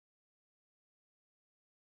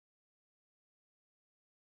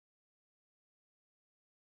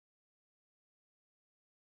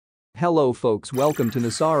Hello folks, welcome to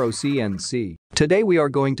Nisaro CNC. Today we are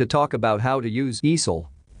going to talk about how to use Easel,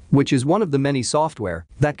 which is one of the many software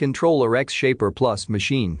that control our X-Shaper Plus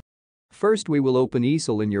machine. First we will open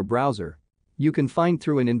Easel in your browser. You can find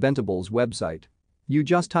through an Inventables website. You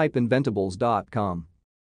just type inventables.com.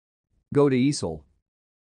 Go to Easel.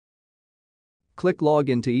 Click Log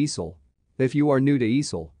into Easel. If you are new to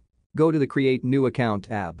Easel, go to the Create New Account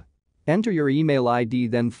tab. Enter your email ID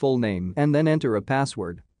then full name and then enter a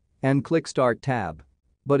password. And click Start tab.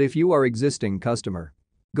 But if you are existing customer,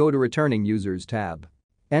 go to Returning Users tab.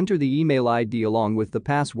 Enter the email ID along with the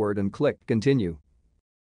password and click Continue.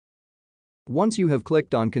 Once you have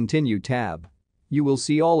clicked on Continue tab, you will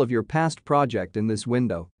see all of your past project in this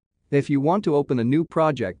window. If you want to open a new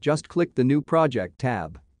project, just click the New Project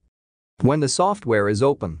tab. When the software is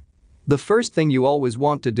open, the first thing you always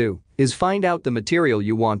want to do is find out the material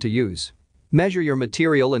you want to use. Measure your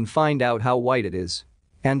material and find out how wide it is.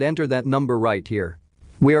 And enter that number right here.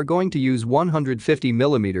 We are going to use 150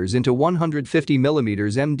 mm into 150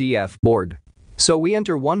 mm MDF board. So we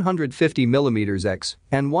enter 150 mm X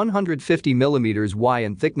and 150 mm Y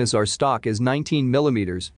and thickness our stock is 19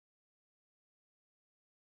 mm.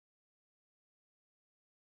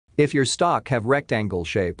 If your stock have rectangle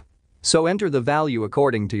shape, so enter the value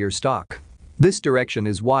according to your stock. This direction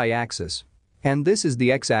is Y-axis. And this is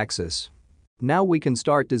the X-axis. Now we can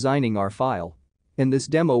start designing our file. In this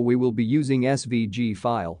demo we will be using SVG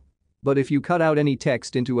file. But if you cut out any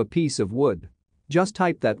text into a piece of wood, just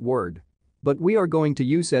type that word. But we are going to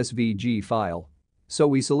use SVG file. So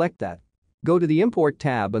we select that. Go to the Import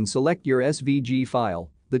tab and select your SVG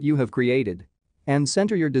file that you have created. And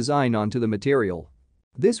center your design onto the material.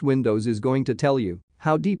 This Windows is going to tell you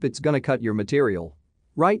how deep it's gonna cut your material.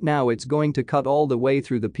 Right now it's going to cut all the way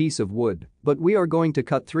through the piece of wood, but we are going to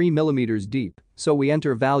cut 3 mm deep, so we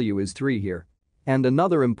enter value is 3 here. And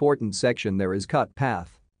another important section there is cut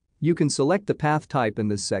path. You can select the path type in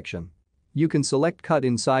this section. You can select cut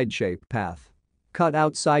inside shape path, cut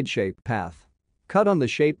outside shape path, cut on the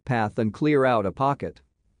shape path and clear out a pocket.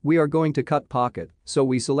 We are going to cut pocket, so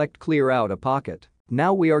we select clear out a pocket.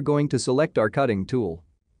 Now we are going to select our cutting tool.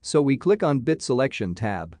 So we click on Bit Selection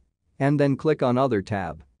tab. And then click on Other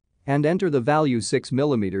tab. And enter the value 6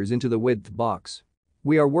 mm into the width box.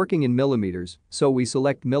 We are working in millimeters, so we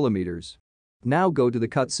select millimeters. Now go to the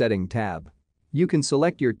Cut Setting tab. You can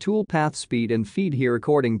select your tool path speed and feed here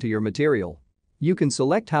according to your material. You can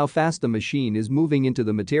select how fast the machine is moving into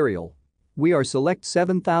the material. We are select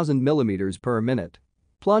 7000 mm per minute.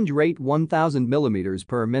 Plunge rate 1000 mm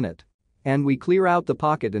per minute. And we clear out the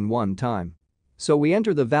pocket in one time. So we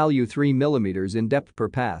enter the value 3 mm in depth per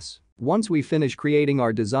pass. Once we finish creating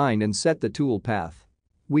our design and set the tool path,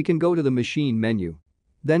 we can go to the machine menu.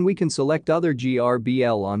 Then we can select other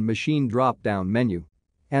GRBL on machine drop-down menu.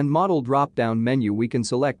 And model drop-down menu we can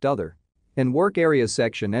select other. In work area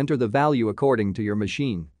section enter the value according to your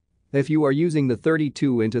machine. If you are using the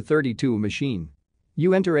 32 into 32 machine,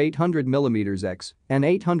 you enter 800 mm X and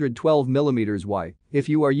 812 mm Y. If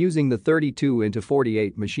you are using the 32 into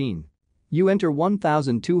 48 machine, you enter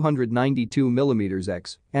 1292 mm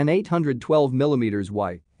X and 812 mm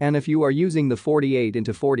Y. And if you are using the 48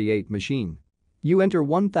 into 48 machine, you enter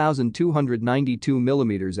 1292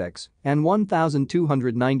 mm X and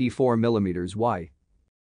 1294 mm Y.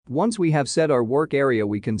 Once we have set our work area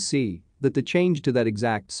we can see that the change to that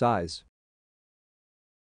exact size.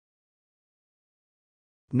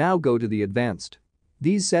 Now go to the advanced.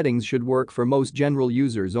 These settings should work for most general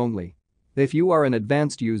users only. If you are an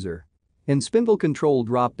advanced user, in spindle control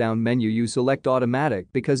drop-down menu you select automatic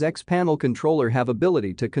because X-panel controller have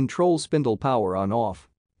ability to control spindle power on off.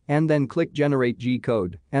 And then click generate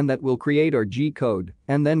G-code and that will create our G-code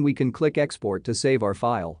and then we can click export to save our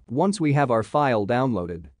file. Once we have our file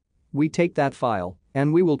downloaded, we take that file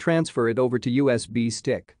and we will transfer it over to USB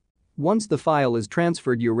stick. Once the file is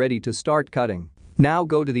transferred you're ready to start cutting. Now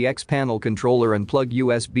go to the X-panel controller and plug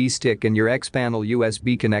USB stick in your X-panel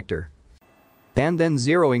USB connector. And then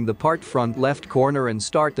zeroing the part front left corner and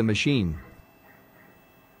start the machine.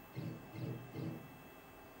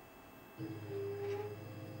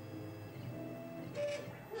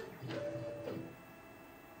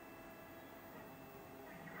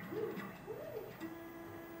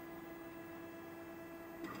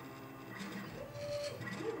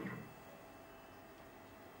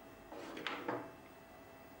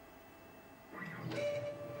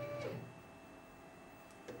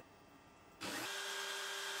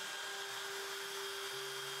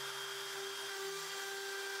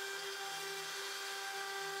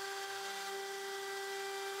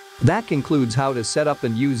 That concludes how to set up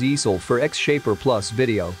and use Easel for X-Shaper Plus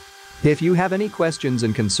video. If you have any questions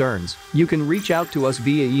and concerns, you can reach out to us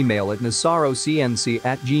via email at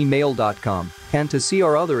nisarocnc@gmail.com, and to see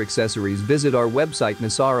our other accessories visit our website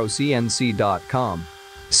nisarocnc.com.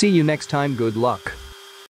 See you next time, good luck.